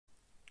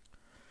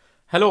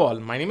Hello all,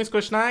 my name is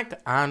Krishnak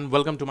and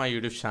welcome to my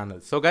YouTube channel.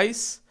 So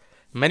guys,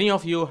 many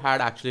of you had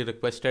actually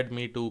requested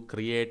me to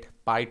create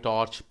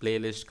PyTorch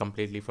playlist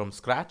completely from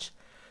scratch.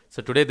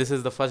 So today this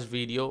is the first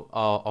video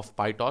of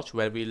PyTorch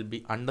where we'll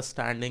be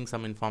understanding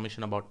some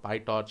information about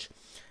PyTorch,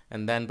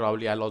 and then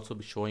probably I'll also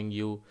be showing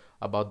you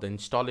about the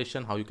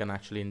installation, how you can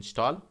actually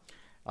install.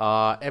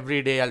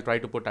 Every day I'll try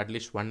to put at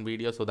least one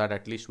video so that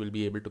at least we'll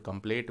be able to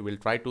complete. We'll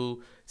try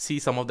to see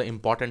some of the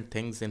important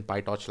things in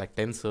PyTorch like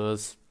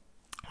tensors,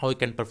 how you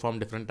can perform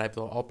different types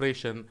of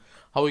operation,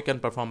 how you can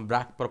perform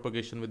back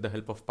propagation with the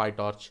help of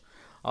PyTorch.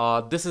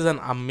 This is an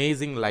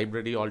amazing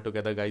library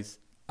altogether, guys.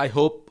 I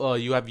hope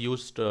you have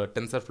used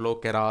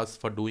TensorFlow, Keras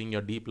for doing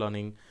your deep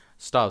learning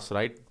stuffs,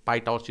 right?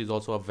 PyTorch is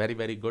also a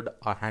very good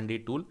handy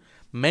tool.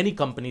 Many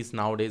companies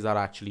nowadays are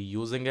actually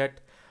using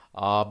it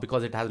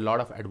because it has a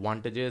lot of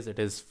advantages. It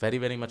is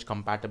very much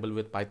compatible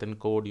with Python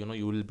code. You know,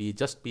 you will be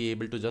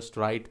able to just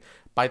write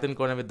Python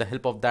code, and with the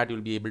help of that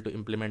you'll be able to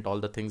implement all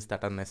the things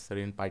that are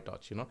necessary in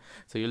PyTorch, you know.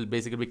 So you'll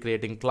basically be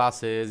creating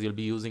classes, you'll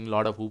be using a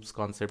lot of OOPS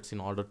concepts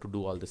in order to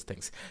do all these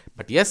things.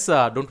 But yes,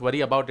 don't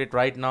worry about it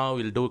right now.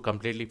 We'll do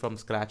completely from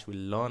scratch. We'll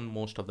learn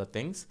most of the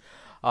things.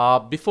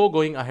 Before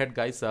going ahead,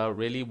 guys,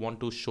 really want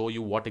to show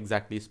you what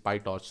exactly is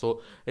PyTorch.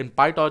 So in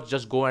PyTorch,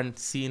 just go and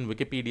see in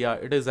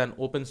Wikipedia. It is an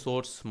open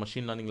source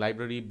machine learning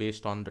library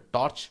based on the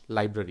Torch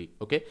library.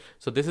 Okay,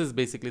 so this is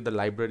basically the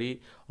library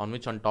on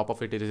which on top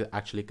of it is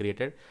actually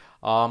created.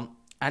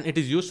 And it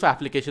is used for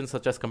applications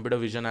such as computer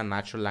vision and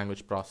natural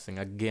language processing.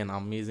 Again,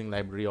 amazing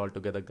library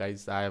altogether,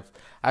 guys.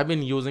 I've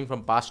been using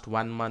from past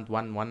 1 month,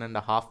 one and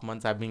a half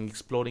months. I've been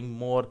exploring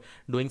more,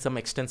 doing some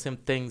extensive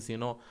things, you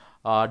know,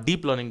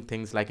 deep learning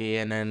things like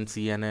ANN,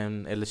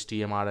 CNN,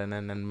 LSTM,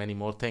 RNN, and many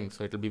more things.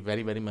 So it'll be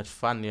very much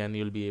fun, and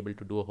you'll be able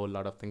to do a whole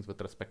lot of things with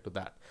respect to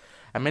that.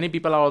 And many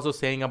people are also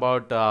saying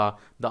about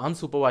the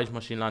unsupervised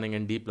machine learning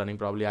and deep learning.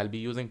 Probably I'll be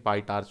using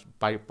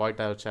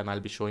PyTorch, and I'll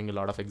be showing a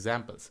lot of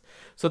examples.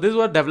 So these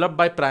were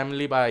developed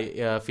primarily by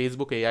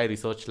Facebook AI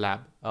Research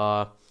Lab.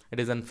 It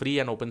is a free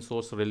and open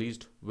source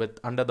released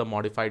under the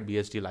modified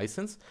BSD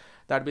license.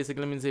 That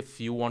basically means if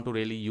you want to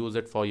really use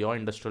it for your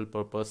industrial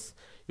purpose,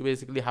 you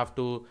basically have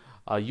to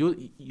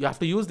you have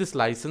to use this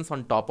license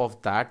on top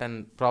of that,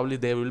 and probably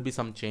there will be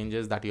some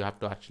changes that you have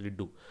to actually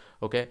do.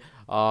 Okay.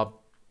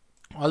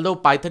 Although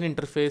Python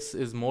interface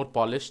is more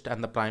polished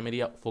and the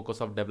primary focus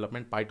of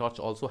development, PyTorch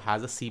also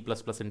has a C++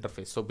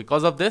 interface. So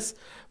because of this,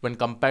 when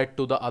compared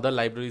to the other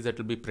libraries, it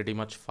will be pretty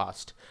much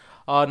fast.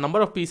 A number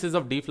of pieces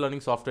of deep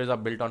learning softwares are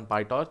built on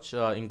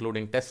PyTorch,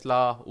 including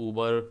Tesla,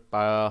 Uber,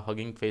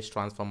 HuggingFace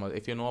transformers.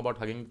 If you know about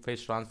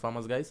HuggingFace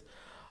transformers, guys,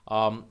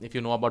 if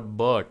you know about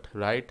BERT,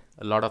 right,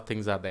 a lot of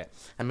things are there.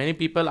 And many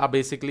people are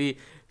basically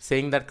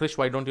saying that, Krish,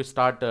 why don't you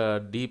start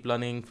deep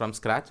learning from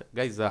scratch?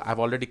 Guys, I've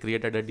already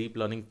created a deep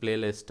learning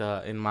playlist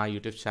in my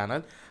YouTube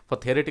channel. For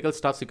theoretical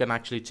stuff, you can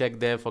actually check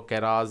there. For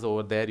Keras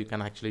over there, you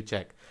can actually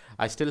check.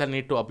 I still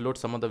need to upload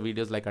some of the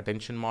videos like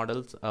attention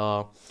models.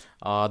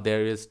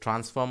 There is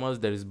transformers,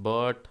 there is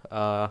BERT.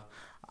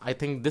 I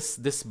think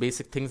this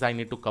basic things I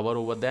need to cover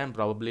over there, and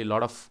probably a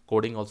lot of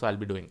coding also I'll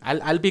be doing.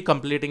 I'll be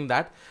completing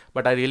that,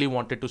 but I really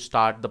wanted to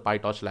start the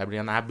PyTorch library,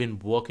 and I've been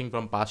working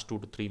from past 2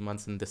 to 3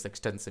 months in this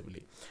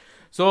extensively.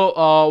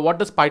 So what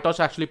does PyTorch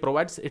actually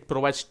provides? It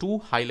provides two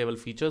high-level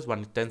features. One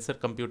is tensor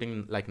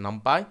computing like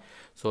NumPy,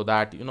 so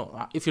that, you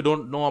know, if you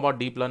don't know about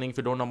deep learning, if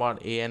you don't know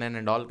about ANN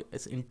and all,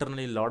 it's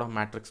internally a lot of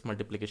matrix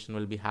multiplication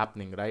will be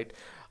happening, right?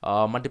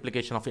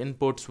 Multiplication of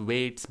inputs,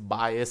 weights,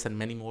 bias, and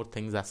many more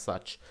things as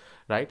such,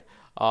 right?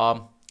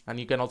 And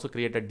you can also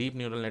create a deep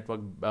neural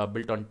network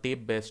built on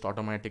tape-based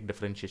automatic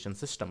differentiation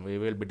system. We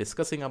will be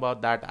discussing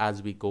about that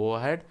as we go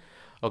ahead.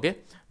 Okay,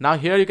 now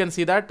here you can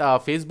see that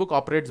Facebook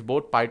operates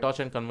both PyTorch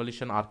and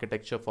convolution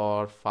architecture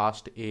for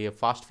fast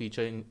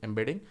feature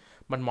embedding,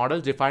 but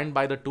models defined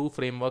by the two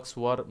frameworks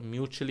were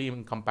mutually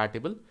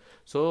incompatible.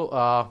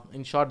 So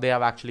in short, they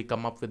have actually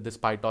come up with this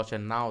PyTorch,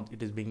 and now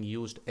it is being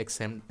used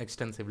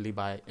extensively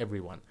by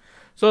everyone.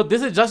 So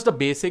this is just the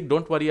basic.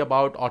 Don't worry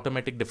about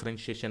automatic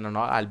differentiation and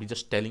all. I'll be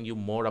just telling you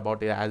more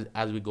about it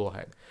as we go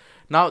ahead.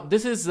 Now,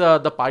 this is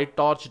the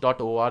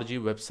pytorch.org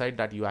website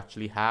that you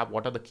actually have.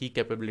 What are the key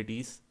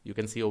capabilities? You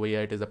can see over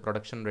here, it is a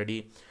production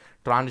ready.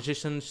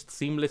 Transitions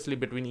seamlessly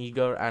between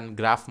eager and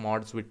graph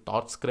mods with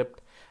Torch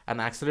script, and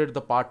accelerate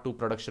the path to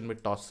production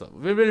with Tensor.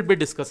 We will be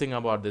discussing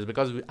about this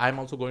because I'm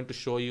also going to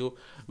show you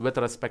with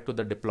respect to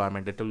the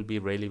deployment. It will be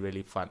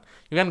really fun.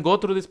 You can go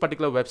through this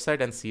particular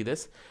website and see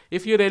this.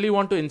 If you really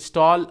want to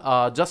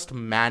install just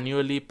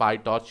manually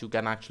PyTorch, you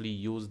can actually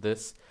use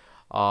this.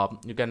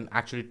 You can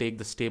actually take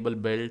the stable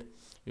build.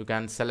 You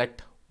can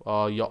select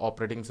your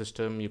operating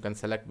system. You can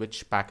select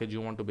which package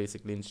you want to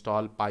basically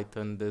install,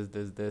 Python,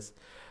 this.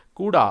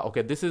 CUDA,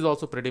 okay, this is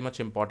also pretty much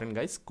important,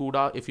 guys.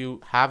 CUDA, if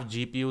you have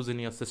GPUs in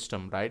your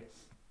system, right,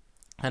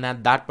 and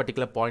at that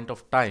particular point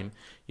of time,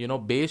 you know,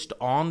 based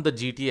on the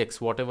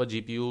GTX, whatever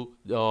GPU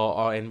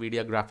or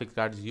NVIDIA graphics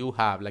cards you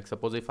have, like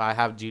suppose if I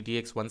have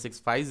GTX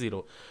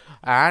 1650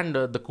 and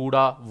the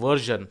CUDA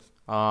version,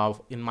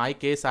 in my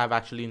case, I've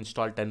actually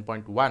installed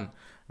 10.1.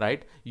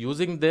 right?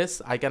 Using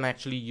this, I can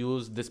actually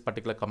use this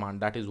particular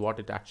command. That is what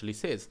it actually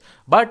says.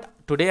 But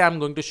today I'm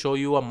going to show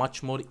you a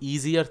much more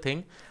easier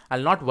thing.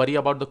 I'll not worry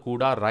about the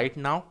CUDA right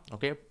now,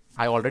 okay?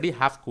 I already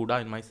have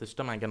CUDA in my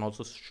system. I can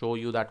also show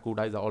you that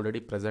CUDA is already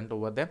present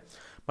over there.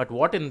 But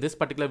what in this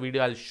particular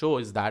video I'll show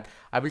is that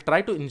I will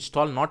try to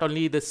install not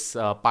only this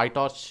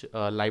PyTorch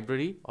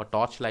library or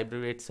Torch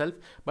library itself,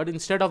 but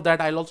instead of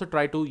that, I'll also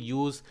try to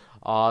use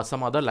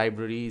some other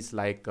libraries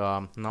like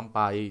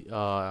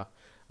NumPy,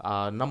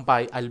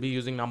 I'll be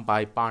using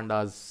NumPy,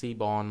 Pandas,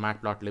 Seaborn,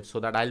 Matplotlib, so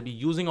that I'll be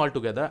using all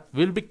together.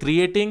 We'll be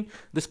creating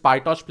this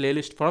PyTorch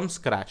playlist from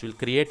scratch. We'll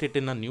create it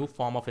in a new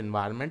form of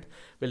environment.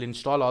 We'll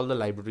install all the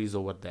libraries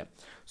over there.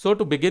 So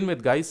to begin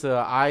with, guys,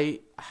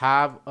 I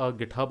have a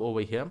GitHub over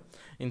here.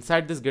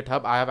 Inside this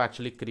GitHub, I have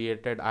actually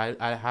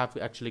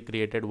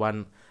created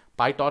one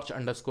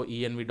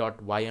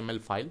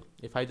PyTorch_env.yml file.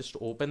 If I just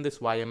open this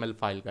YML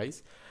file,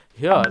 guys,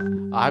 here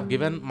I have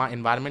given my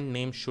environment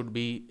name should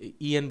be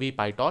env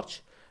PyTorch.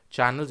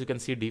 Channels, you can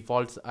see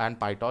defaults and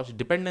PyTorch.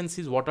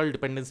 Dependencies, what all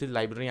dependencies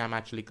library I'm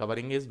actually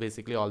covering is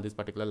basically all these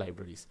particular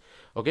libraries.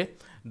 Okay,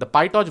 the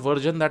PyTorch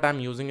version that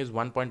I'm using is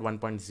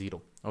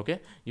 1.1.0.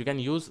 okay, you can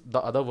use the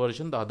other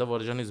version. The other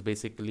version is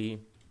basically,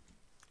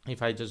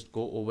 if I just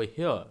go over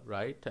here,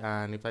 right,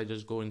 and if I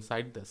just go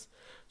inside this,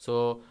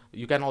 so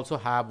you can also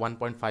have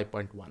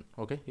 1.5.1.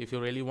 okay, if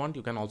you really want,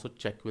 you can also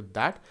check with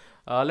that.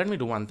 Let me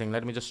do one thing.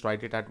 Let me just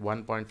write it at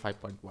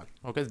 1.5.1.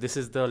 okay, this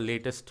is the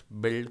latest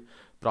build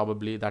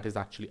probably that is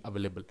actually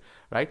available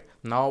right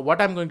now.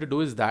 What I'm going to do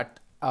is that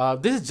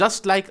this is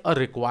just like a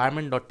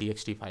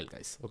requirement.txt file,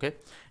 guys. Okay,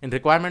 in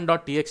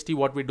requirement.txt,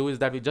 what we do is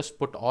that we just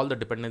put all the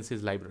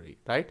dependencies library,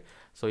 right?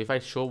 So if I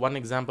show one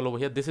example over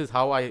here, this is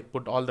how I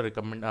put all the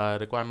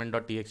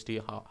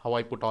requirement.txt, how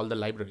I put all the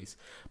libraries.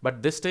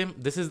 But this time,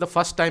 this is the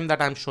first time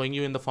that I'm showing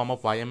you in the form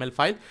of YML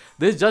file.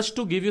 This is just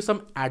to give you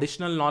some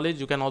additional knowledge.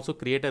 You can also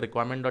create a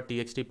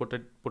requirement.txt,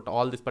 put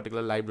all these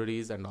particular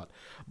libraries and all.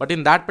 But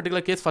in that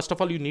particular case, first of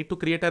all, you need to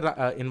create an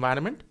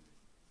environment.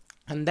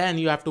 And then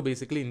you have to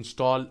basically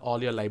install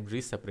all your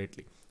libraries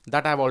separately.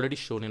 That I've already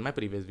shown in my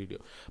previous video.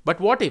 But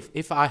what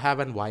if I have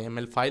an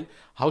YML file,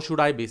 how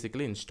should I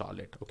basically install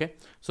it? Okay,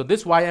 so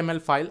this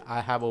YML file I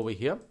have over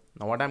here.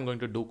 Now what I'm going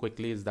to do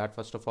quickly is that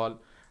first of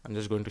all, I'm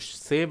just going to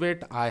save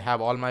it. I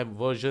have all my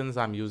versions.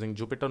 I'm using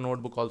Jupyter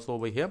Notebook also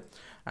over here,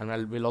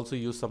 and we'll also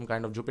use some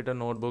kind of Jupyter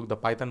Notebook. The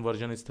Python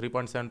version is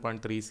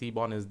 3.7.3.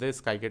 Seaborn is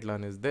this.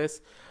 Scikit-learn is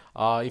this.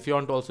 If you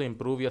want to also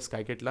improve your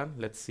Scikit-learn,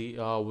 let's see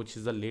which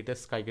is the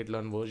latest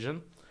Scikit-learn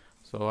version.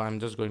 So I'm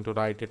just going to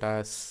write it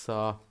as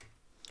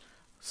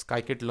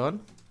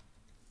Scikit-learn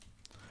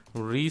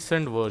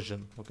recent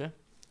version. Okay,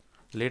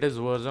 latest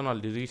version or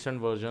the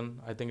recent version,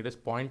 I think it is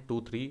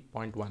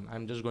 0.23.1.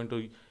 I'm just going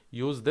to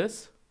use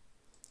this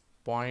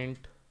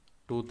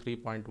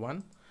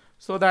 0.23.1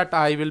 so that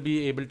I will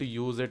be able to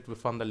use it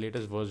from the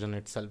latest version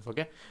itself.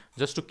 Okay,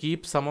 just to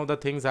keep some of the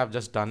things, I've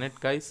just done it,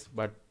 guys,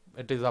 but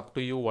it is up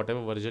to you,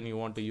 whatever version you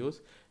want to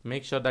use.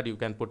 Make sure that you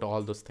can put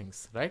all those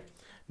things right.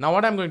 Now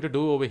what I'm going to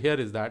do over here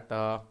is that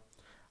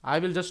I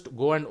will just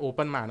go and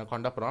open my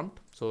Anaconda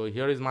prompt. So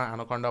here is my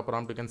Anaconda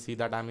prompt. You can see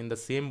that I'm in the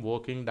same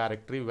working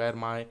directory where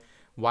my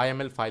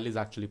YML file is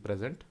actually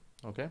present.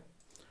 Okay,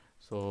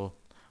 so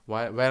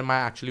where my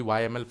actually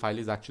YML file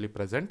is actually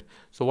present.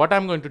 So what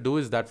I'm going to do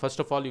is that first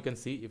of all, you can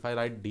see if I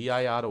write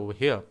dir over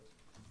here,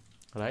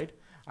 right,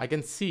 I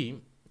can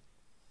see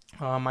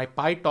my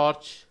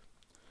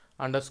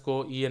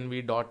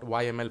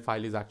PyTorch_env.yml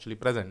file is actually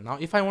present. Now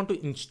if I want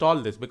to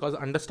install this, because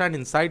understand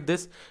inside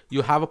this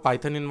you have a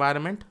Python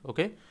environment.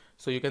 Okay,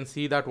 so you can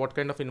see that what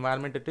kind of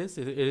environment it is.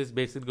 It is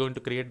basically going to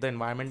create the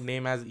environment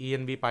name as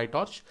env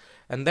PyTorch,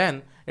 and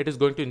then it is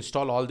going to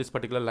install all these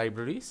particular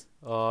libraries.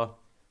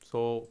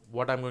 So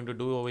what I'm going to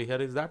do over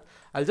here is that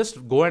I'll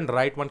just go and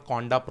write one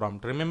conda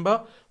prompt.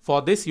 Remember,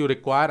 for this you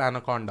require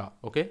Anaconda.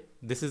 Okay,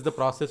 this is the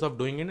process of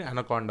doing in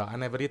Anaconda,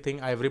 and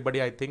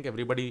everybody, I think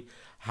everybody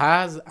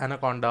has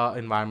Anaconda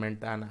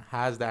environment and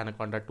has the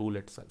Anaconda tool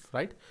itself,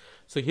 right?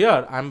 So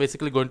here I'm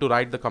basically going to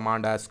write the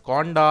command as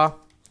conda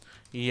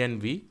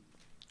env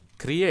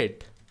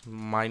create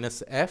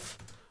 -f,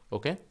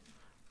 okay,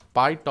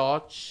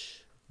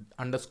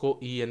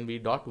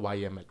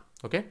 PyTorch_env.yml.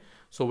 okay,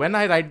 so when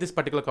I write this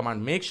particular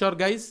command, make sure,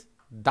 guys,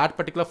 that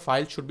particular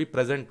file should be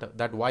present,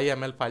 that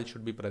YML file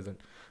should be present.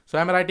 So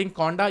I'm writing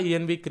conda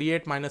env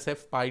create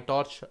 -f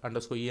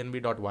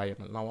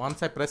PyTorch_env.yml. Now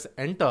once I press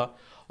enter,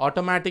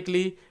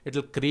 automatically it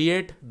will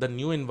create the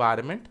new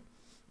environment.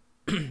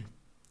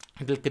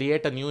 It will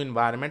create a new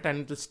environment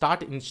and it will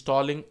start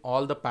installing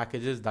all the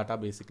packages that are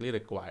basically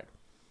required.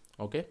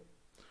 Okay,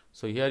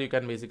 so here you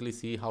can basically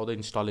see how the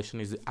installation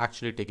is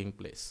actually taking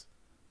place.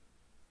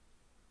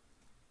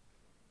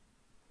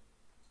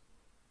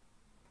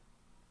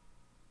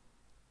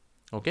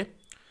 Okay,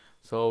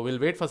 so we'll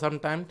wait for some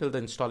time till the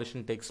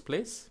installation takes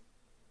place.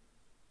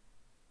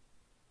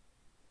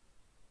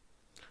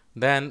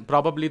 Then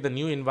probably the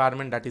new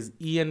environment, that is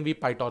env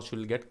PyTorch,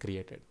 will get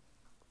created.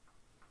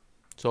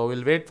 So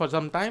we'll wait for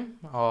some time,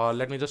 or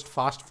let me just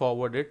fast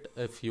forward it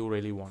if you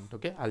really want.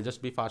 Okay, I'll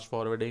just be fast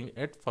forwarding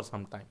it for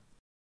some time.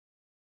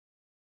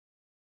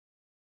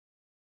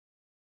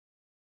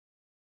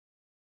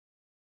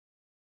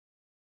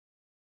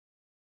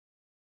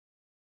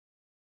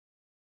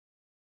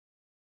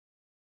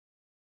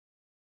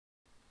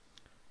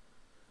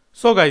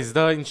 So guys,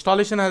 the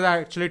installation has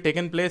actually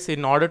taken place.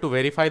 In order to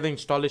verify the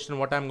installation,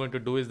 what I'm going to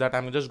do is that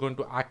I'm just going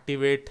to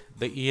activate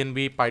the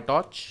env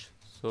PyTorch.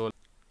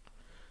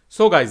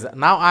 So guys,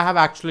 now I have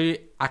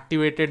actually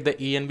activated the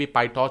env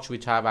PyTorch,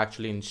 which I have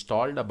actually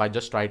installed by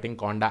just writing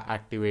conda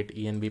activate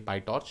env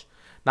PyTorch.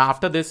 Now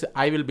after this,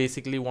 I will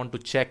basically want to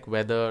check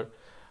whether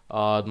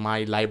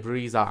my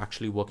libraries are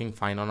actually working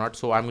fine or not.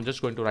 So I'm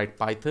just going to write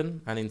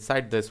Python, and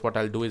inside this, what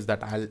I'll do is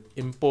that I'll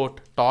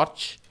import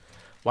torch.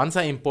 Once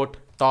I import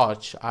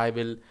torch, I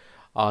will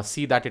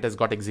see that it has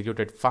got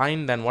executed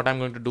fine. Then what I'm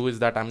going to do is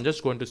that I'm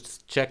just going to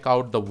check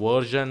out the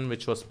version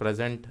which was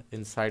present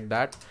inside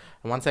that.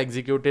 And once I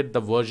execute it, the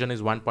version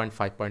is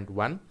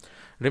 1.5.1.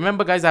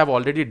 Remember guys, I've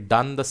already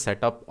done the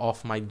setup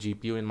of my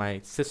GPU in my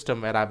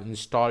system, where I've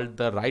installed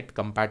the right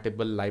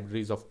compatible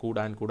libraries of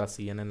CUDA and CUDA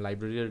CNN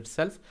library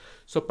itself.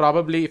 So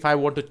probably if I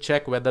want to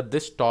check whether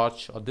this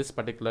torch or this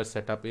particular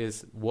setup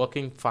is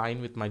working fine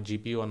with my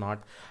GPU or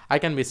not, I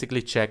can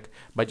basically check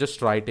by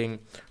just writing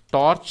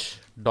torch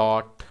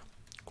dot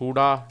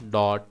CUDA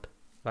dot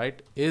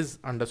is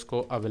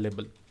underscore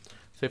available.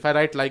 So if I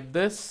write like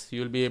this,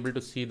 you'll be able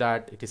to see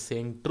that it is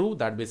saying true.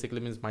 That basically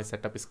means my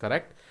setup is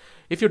correct.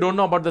 If you don't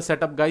know about the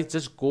setup guys,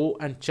 just go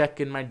and check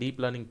in my deep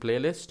learning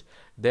playlist.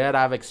 There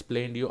I've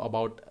explained you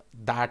about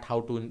that,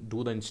 how to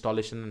do the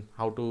installation,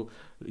 how to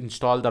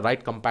install the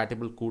right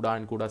compatible CUDA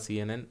and CUDA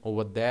CNN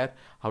over there,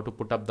 how to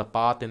put up the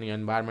path in your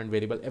environment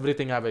variable,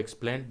 everything I've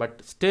explained.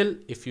 But still,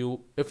 if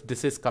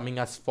this is coming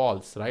as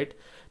false, right,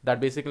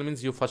 that basically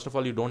means you, first of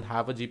all, you don't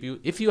have a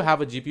GPU. If you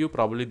have a GPU,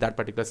 probably that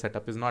particular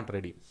setup is not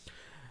ready.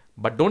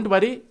 But don't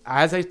worry,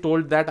 as I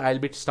told that I'll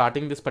be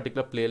starting this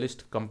particular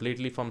playlist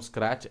completely from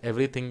scratch.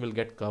 Everything will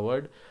get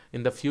covered.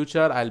 In the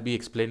future, I'll be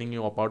explaining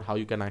you about how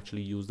you can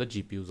actually use the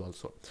GPUs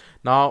also.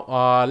 Now,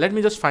 let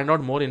me just find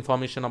out more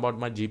information about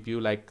my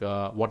GPU, like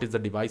what is the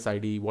device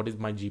ID, what is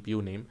my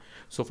GPU name.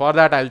 So for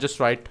that, I'll just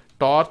write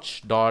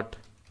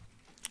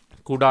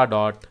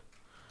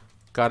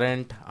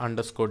torch.cuda.current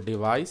underscore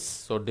device.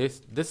 So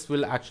this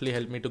will actually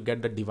help me to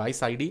get the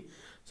device ID.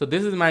 So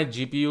this is my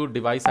GPU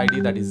device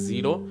ID, that is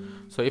 0.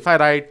 So if I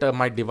write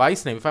my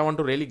device name, if I want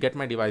to really get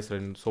my device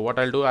name, so what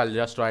I'll do, I'll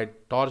just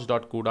write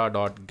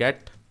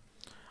torch.cuda.get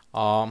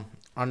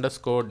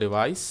underscore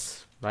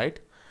device, right?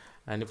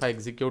 And if I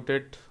execute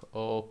it,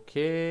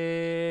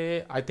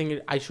 okay, I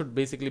think I should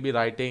basically be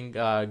writing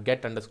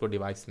get underscore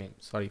device name.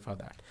 Sorry for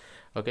that.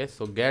 Okay,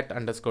 so get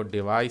underscore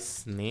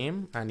device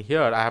name, and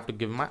here I have to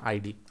give my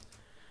ID.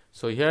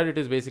 So here it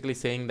is basically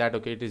saying that,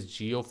 okay, it is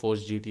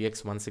GeoForce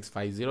GTX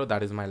 1650.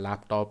 That is my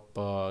laptop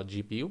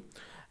GPU.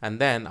 And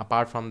then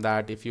apart from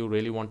that, if you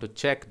really want to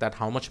check that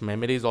how much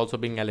memory is also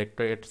being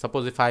allocated,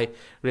 suppose if I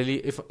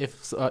really,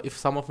 if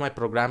some of my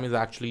program is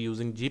actually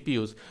using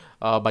GPUs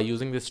by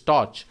using this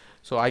torch,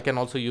 so I can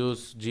also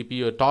use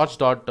GPU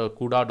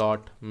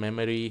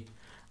torch.cuda.memory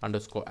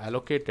underscore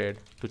allocated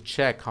to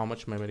check how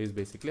much memory is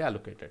basically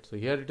allocated. So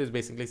here it is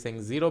basically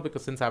saying 0,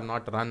 because since I have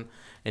not run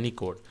any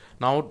code.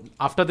 Now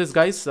after this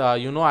guys,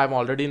 you know, I'm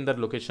already in the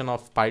location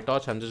of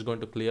PyTorch. I'm just going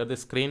to clear the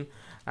screen,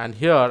 and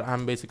here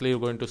I'm basically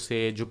going to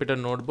say Jupyter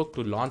Notebook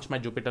to launch my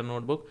Jupyter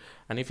Notebook.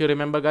 And if you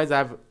remember guys,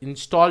 I've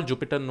installed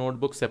Jupyter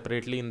Notebook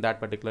separately in that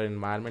particular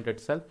environment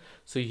itself.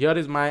 So here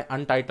is my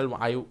untitled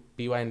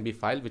pynb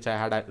file which I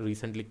had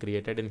recently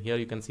created, and here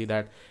you can see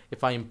that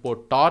if I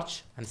import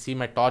torch and see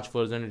my torch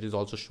version, it is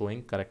also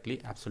showing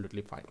correctly,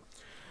 absolutely fine.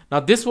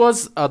 Now this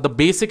was the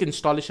basic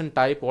installation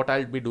type. What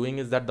I'll be doing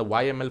is that the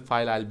YML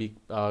file I'll be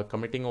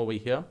committing over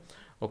here.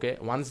 Okay,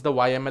 once the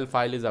YML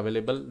file is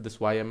available, this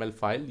YML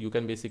file, you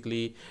can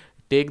basically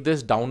take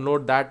this,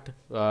 download that,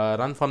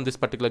 run from this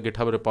particular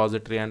GitHub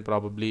repository, and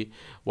probably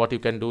what you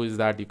can do is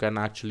that you can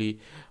actually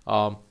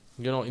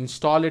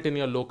install it in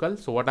your local.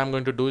 So what I'm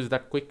going to do is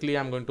that quickly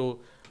I'm going to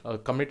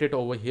commit it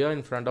over here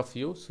in front of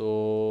you.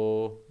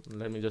 So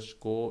let me just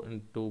go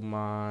into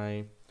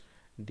my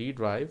D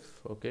drive.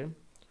 Okay,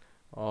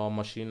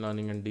 machine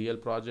learning and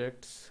DL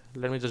projects.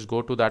 Let me just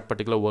go to that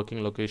particular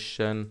working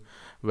location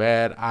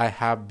where I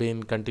have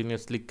been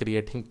continuously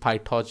creating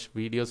PyTorch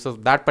videos. So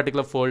that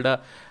particular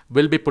folder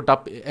will be put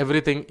up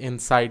everything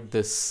inside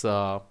this,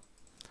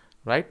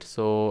 right?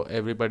 So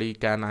everybody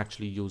can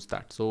actually use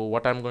that. So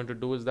what I'm going to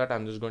do is that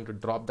I'm just going to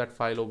drop that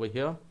file over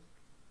here.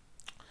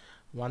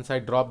 Once I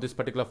drop this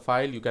particular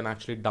file, you can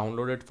actually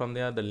download it from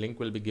there. The link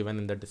will be given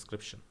in the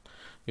description.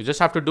 You just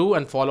have to do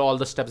and follow all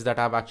the steps that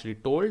I've actually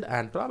told,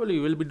 and probably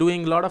we'll be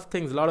doing a lot of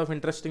things, a lot of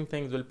interesting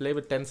things. We'll play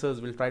with tensors.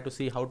 We'll try to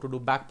see how to do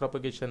back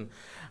propagation.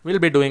 We'll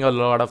be doing a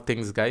lot of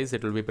things, guys.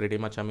 It will be pretty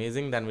much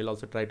amazing. Then we'll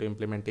also try to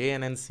implement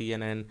ANN,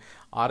 CNN,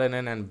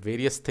 RNN, and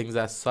various things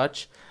as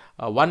such.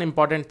 One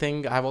important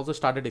thing, I've also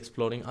started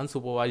exploring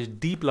unsupervised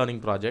deep learning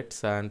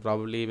projects, and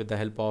probably with the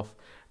help of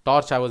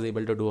Torch, I was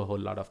able to do a whole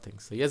lot of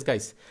things. So yes,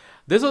 guys,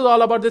 this was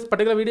all about this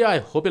particular video. I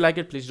hope you like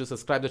it. Please do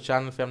subscribe to the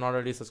channel if you have not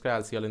already subscribed.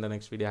 I'll see you all in the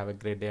next video. Have a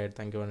great day.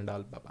 Thank you and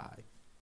all. Bye bye.